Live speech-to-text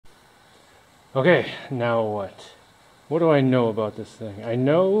Okay, now what? What do I know about this thing? I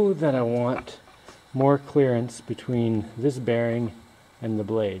know that I want more clearance between this bearing and the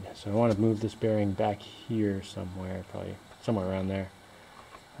blade. So I want to move this bearing back here somewhere, probably somewhere around there.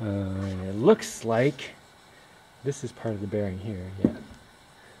 And it looks like this is part of the bearing here, yeah.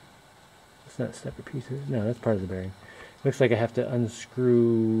 It's not separate pieces. No, that's part of the bearing. Looks like I have to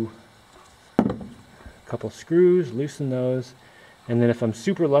unscrew a couple screws, loosen those, and then if I'm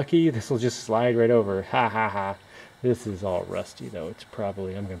super lucky, this will just slide right over. Ha ha ha. This is all rusty though. It's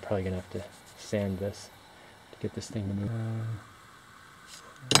probably, I'm probably gonna have to sand this to get this thing to move.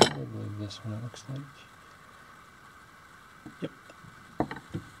 Probably this one it looks like. Yep.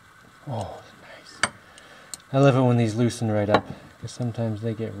 Oh, nice. I love it when these loosen right up, because sometimes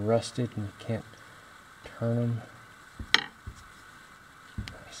they get rusted and you can't turn them.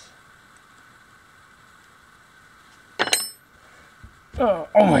 Nice. Oh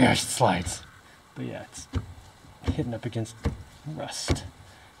my gosh, it slides. But yeah, it's hitting up against rust.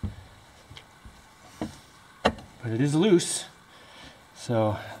 But it is loose,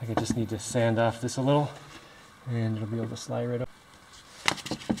 so I think I just need to sand off this a little and it'll be able to slide right up.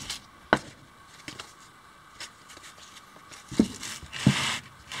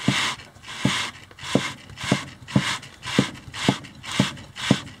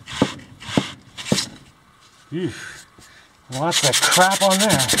 Eesh, lots of crap on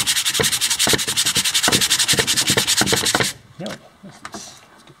there. Yep,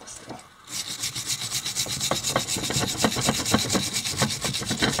 let's get this thing.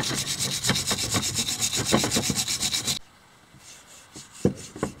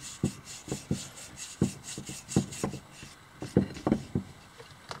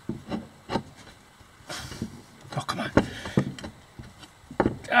 Oh, come on.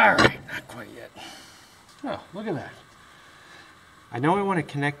 All right, not quite yet. Oh, look at that. I know I want to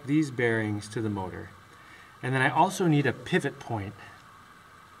connect these bearings to the motor. And then I also need a pivot point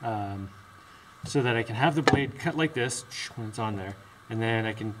so that I can have the blade cut like this when it's on there. And then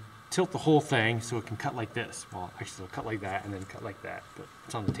I can tilt the whole thing so it can cut like this. Well, actually it'll cut like that and then cut like that, but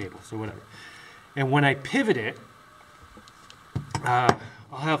it's on the table, so whatever. And when I pivot it, I'll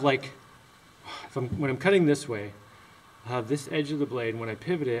have like, when I'm cutting this way, I'll have this edge of the blade. When I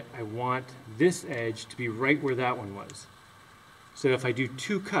pivot it, I want this edge to be right where that one was. So if I do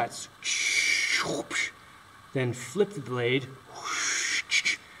two cuts, then flip the blade,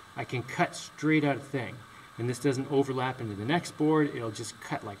 I can cut straight out of the thing. And this doesn't overlap into the next board, it'll just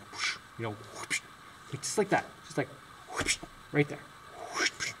cut like, you know, just like that, just like right there.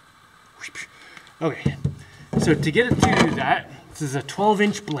 Okay, so to get it to do that, this is a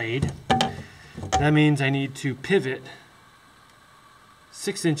 12-inch blade. That means I need to pivot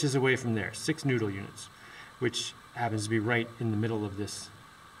 6 inches away from there, 6 noodle units, which happens to be right in the middle of this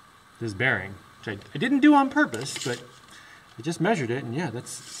bearing, which I didn't do on purpose, but I just measured it, and yeah,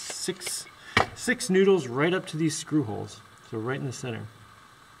 that's six noodles right up to these screw holes, so right in the center.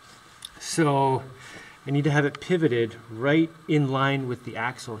 So I need to have it pivoted right in line with the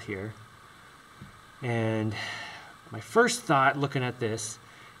axle here. And my first thought looking at this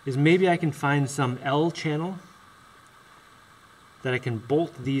is maybe I can find some L channel that I can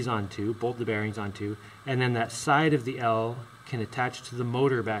bolt these onto, bolt the bearings onto, and then that side of the L can attach to the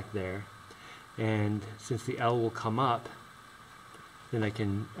motor back there. And since the L will come up, then I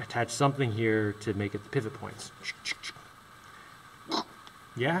can attach something here to make it the pivot points.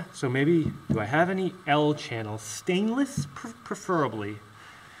 Yeah, so maybe, do I have any L channels, stainless preferably,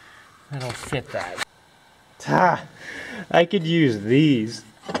 that'll fit that? I could use these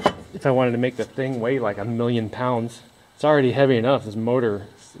if I wanted to make the thing weigh like 1,000,000 pounds. It's already heavy enough. This motor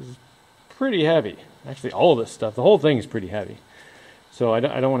is pretty heavy. Actually, all of this stuff, the whole thing is pretty heavy. So I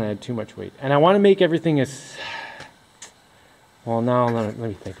don't want to add too much weight. And I want to make everything as... Well, now let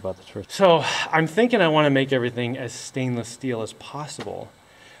me think about this first. So I'm thinking I want to make everything as stainless steel as possible.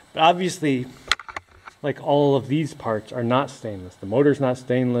 But obviously, like all of these parts are not stainless. The motor's not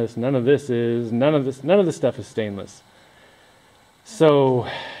stainless. None of this is. None of this stuff is stainless. So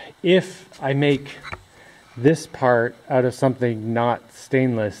if I make this part out of something not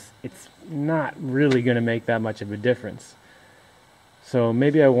stainless, it's not really going to make that much of a difference. So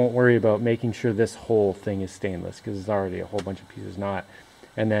maybe I won't worry about making sure this whole thing is stainless, because there's already a whole bunch of pieces not.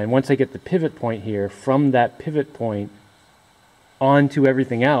 And then once I get the pivot point here, from that pivot point onto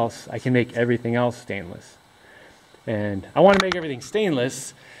everything else, I can make everything else stainless. And I want to make everything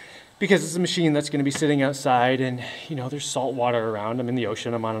stainless because it's a machine that's going to be sitting outside, and you know, there's salt water around. I'm in the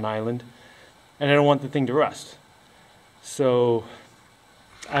ocean, I'm on an island, and I don't want the thing to rust. So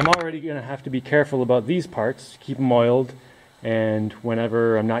I'm already going to have to be careful about these parts, keep them oiled, and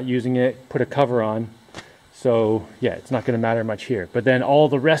whenever I'm not using it, put a cover on. So yeah, it's not going to matter much here. But then all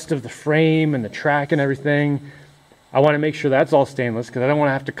the rest of the frame and the track and everything, I want to make sure that's all stainless because I don't want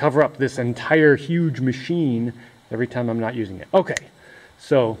to have to cover up this entire huge machine every time I'm not using it. Okay,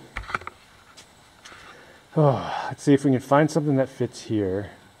 so let's see if we can find something that fits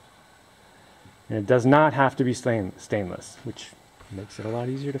here. And it does not have to be stainless, which makes it a lot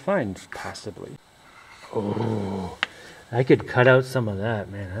easier to find, possibly. Oh, I could cut out some of that,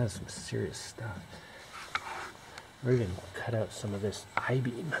 man. That's some serious stuff. Or even cut out some of this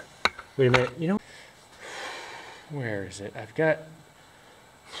I-beam. Wait a minute, you know, where is it? I've got,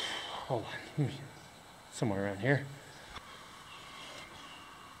 hold on, somewhere around here.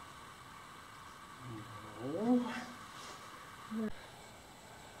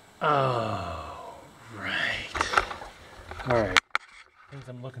 Oh, right. All right. Things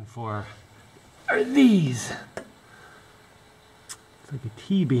I'm looking for are these. It's like a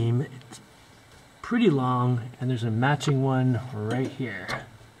T-beam. It's pretty long, and there's a matching one right here.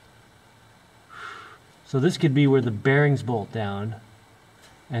 So this could be where the bearings bolt down,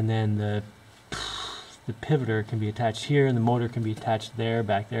 and then the pivoter can be attached here, and the motor can be attached there,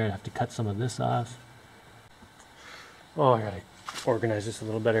 back there. I'd have to cut some of this off. Oh, I gotta organize this a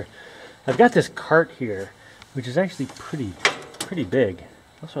little better. I've got this cart here, which is actually pretty big.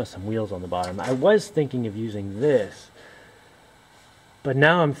 Also has some wheels on the bottom. I was thinking of using this, but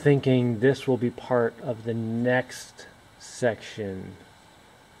now I'm thinking this will be part of the next section.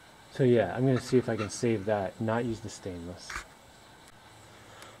 So yeah, I'm gonna see if I can save that, not use the stainless.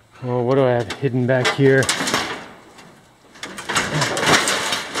 Oh, what do I have hidden back here?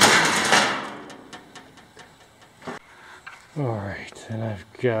 All right, and I've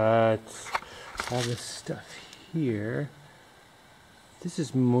got all this stuff here. This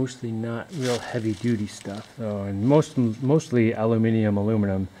is mostly not real heavy duty stuff though, and mostly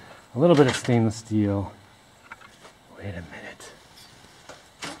aluminum, a little bit of stainless steel. Wait a minute.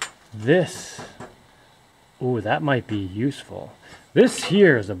 This, oh, that might be useful. This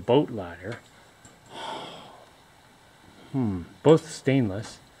here is a boat ladder. Both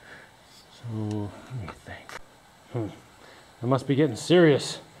stainless. So let me think. I must be getting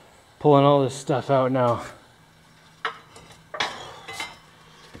serious pulling all this stuff out now.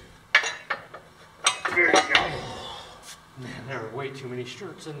 There you go. Man, there are way too many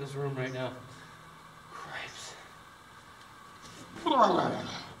shirts in this room right now. Cripes.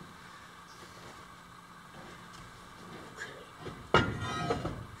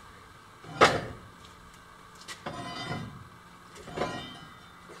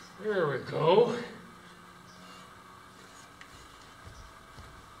 There we go.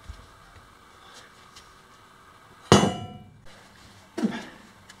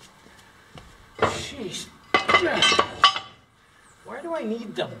 Jeez. Why do I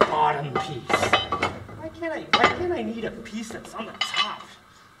need the bottom piece? Why can't I need a piece that's on the top?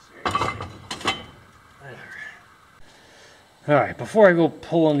 Seriously. Whatever. Alright, before I go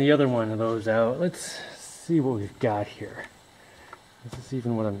pulling the other one of those out, let's see what we've got here. Is this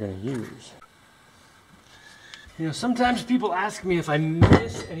even what I'm going to use? You know, sometimes people ask me if I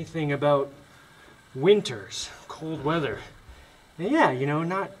miss anything about winters, cold weather. And yeah, you know,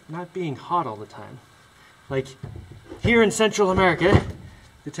 not being hot all the time. Like here in Central America,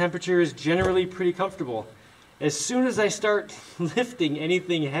 the temperature is generally pretty comfortable. As soon as I start lifting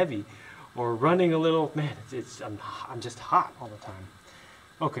anything heavy or running a little, man, I'm just hot all the time.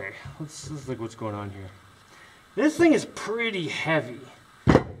 Okay, let's look what's going on here. This thing is pretty heavy,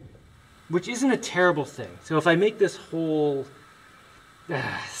 which isn't a terrible thing. So if I make this whole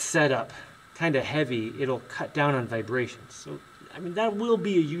setup kind of heavy, it'll cut down on vibrations. So, I mean, that will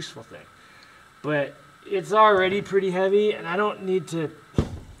be a useful thing. But it's already pretty heavy, and I don't need to,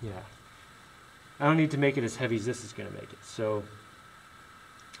 I don't need to make it as heavy as this is going to make it. So,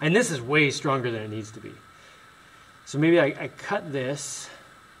 and this is way stronger than it needs to be. So maybe I cut this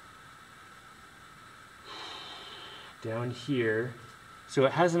down here, so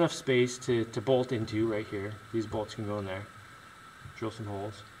it has enough space to bolt into right here. These bolts can go in there, drill some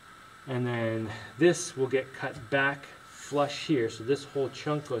holes. And then this will get cut back flush here, so this whole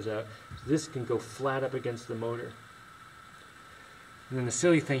chunk goes out. So this can go flat up against the motor. And then the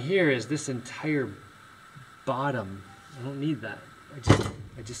silly thing here is this entire bottom, I don't need that. I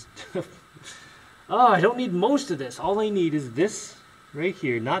just oh, I don't need most of this. All I need is this right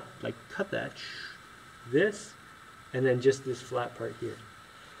here, not like cut that, this, and then just this flat part here.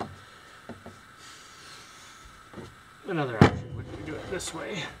 Another option would be to do it this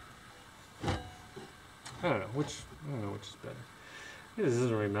way. I don't know which is better. This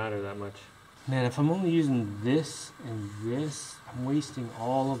doesn't really matter that much. Man, if I'm only using this and this, I'm wasting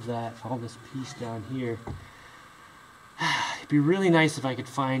all of that, all this piece down here. It'd be really nice if I could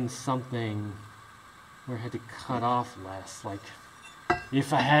find something where I had to cut off less, like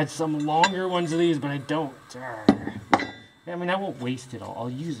if I had some longer ones of these, but I don't. I mean, I won't waste it all. I'll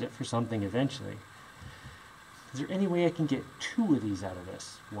use it for something eventually. Is there any way I can get 2 of these out of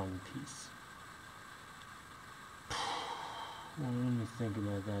this one piece? Well, let me think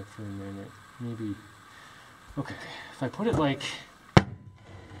about that for a minute. Maybe, okay, if I put it like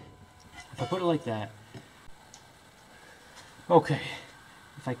that, okay,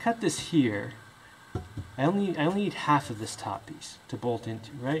 if I cut this here, I only need half of this top piece to bolt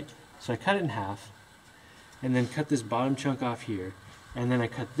into, right? So I cut it in half, and then cut this bottom chunk off here, and then I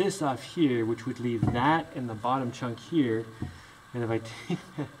cut this off here, which would leave that and the bottom chunk here, and if I take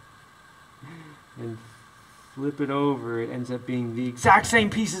that and flip it over, it ends up being the exact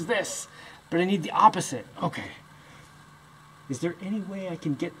same piece as this, but I need the opposite. Okay. Is there any way I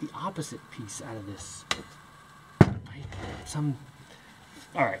can get the opposite piece out of this?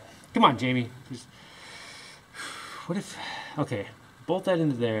 All right, come on, Jaimie. What if, okay, bolt that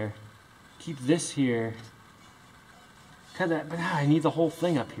into there, keep this here, cut that, but I need the whole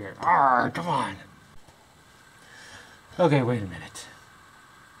thing up here. Come on. Okay, wait a minute.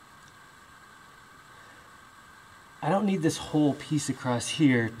 I don't need this whole piece across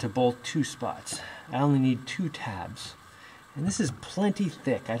here to bolt 2 spots. I only need 2 tabs. And this is plenty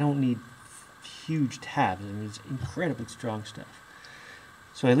thick. I don't need huge tabs. I mean, it's incredibly strong stuff.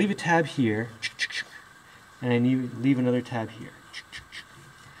 So I leave a tab here, and I leave another tab here.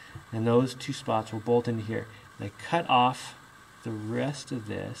 And those 2 spots will bolt into here. And I cut off the rest of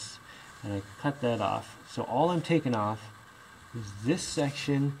this, and I cut that off. So all I'm taking off is this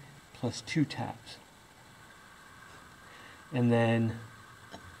section plus 2 tabs. And then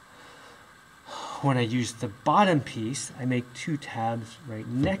when I use the bottom piece, I make 2 tabs right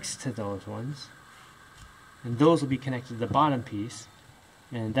next to those ones. And those will be connected to the bottom piece.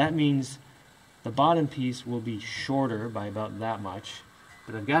 And that means the bottom piece will be shorter by about that much.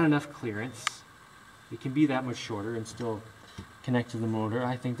 But I've got enough clearance. It can be that much shorter and still connect to the motor.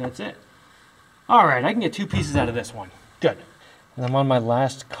 I think that's it. Alright, I can get 2 pieces out of this one. Good. And I'm on my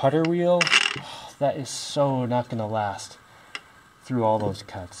last cutter wheel. Oh, that is so not going to last through all those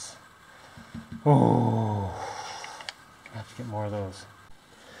cuts. Oh, I have to get more of those.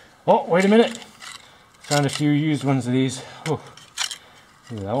 Oh, wait a minute. Found a few used ones of these. Oh,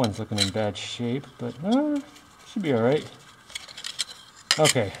 ooh, that one's looking in bad shape, but should be all right.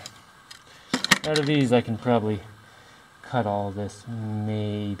 Okay, out of these I can probably cut all of this,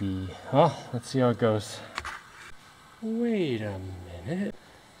 maybe. Well, let's see how it goes. Wait a minute.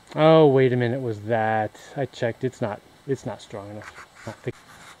 Oh, wait a minute, was that? I checked, it's not strong enough.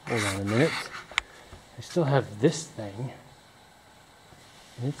 Hold on a minute. I still have this thing.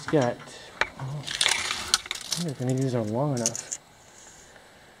 And it's got, I wonder if any of these are long enough.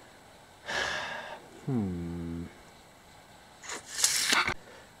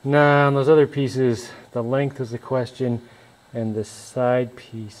 Nah, on those other pieces, the length is the question, and the side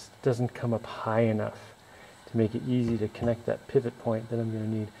piece doesn't come up high enough to make it easy to connect that pivot point that I'm going to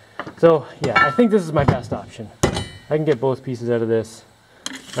need. So, yeah, I think this is my best option. I can get both pieces out of this.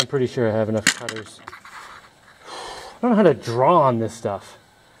 I'm pretty sure I have enough cutters. I don't know how to draw on this stuff,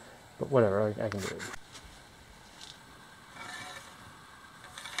 but whatever, I can do it.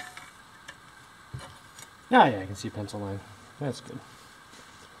 Yeah, I can see a pencil line. That's good.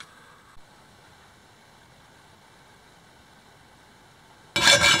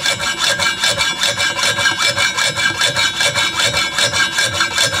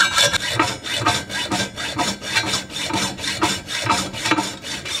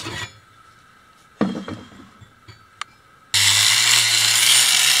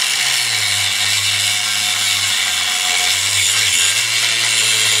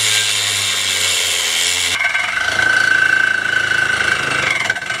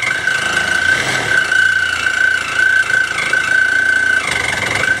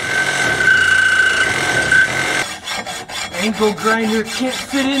 Ankle grinder can't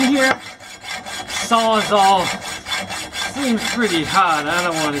fit in here. Sawzall seems pretty hot. I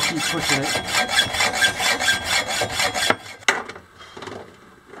don't want to keep pushing it.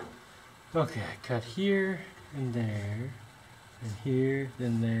 Okay, I cut here and there, and here,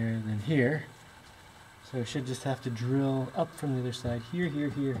 then there, then here. So I should just have to drill up from the other side. Here, here,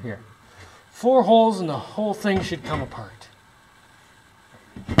 here, here. 4 holes and the whole thing should come apart.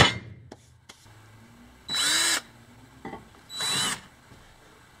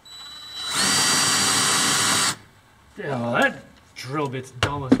 Oh, that drill bit's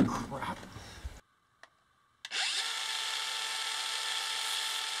dumb as crap.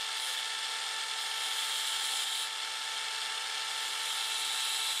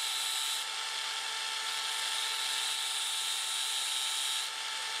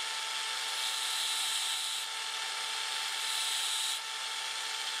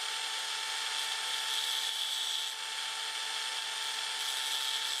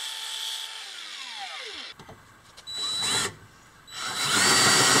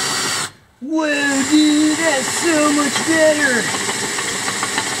 so much better.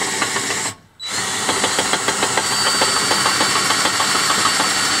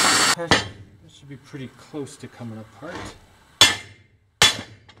 That should be pretty close to coming apart.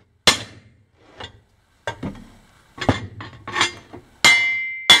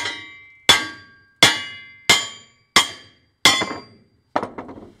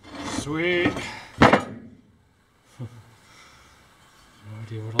 Sweet. No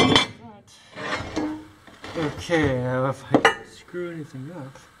idea what I'll do with that. Okay, now if I can screw anything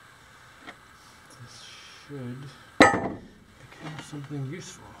up, this should become something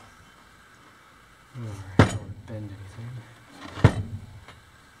useful. Alright, I don't want to bend anything.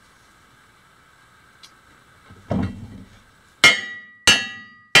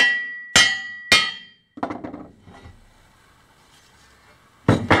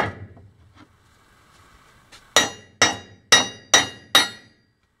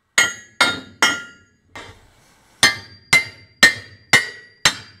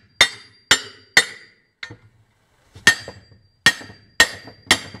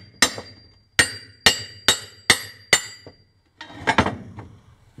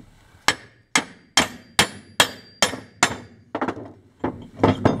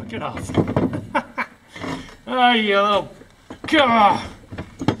 Get off. Oh, you little... Come on.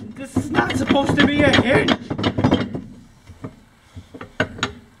 This is not supposed to be a hinge.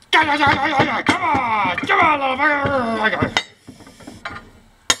 Come on, little bugger.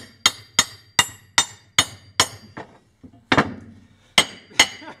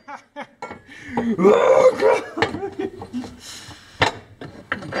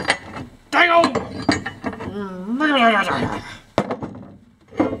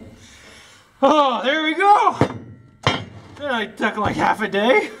 Oh, there we go. That took like half a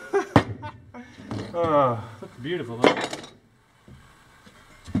day. Oh, looks beautiful though.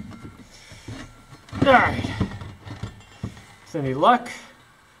 Alright. With any luck,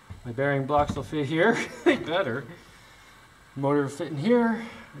 my bearing blocks will fit here. They better. Motor will fit in here.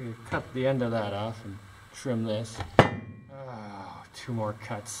 I'm going to cut the end of that off and trim this. Oh, 2 more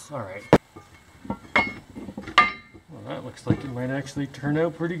cuts. Alright. Well, that looks like it might actually turn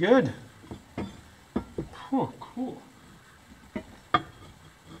out pretty good. Oh, cool.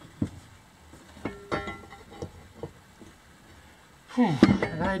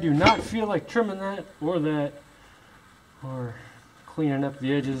 And I do not feel like trimming that or cleaning up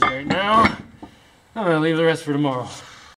the edges right now. I'm going to leave the rest for tomorrow.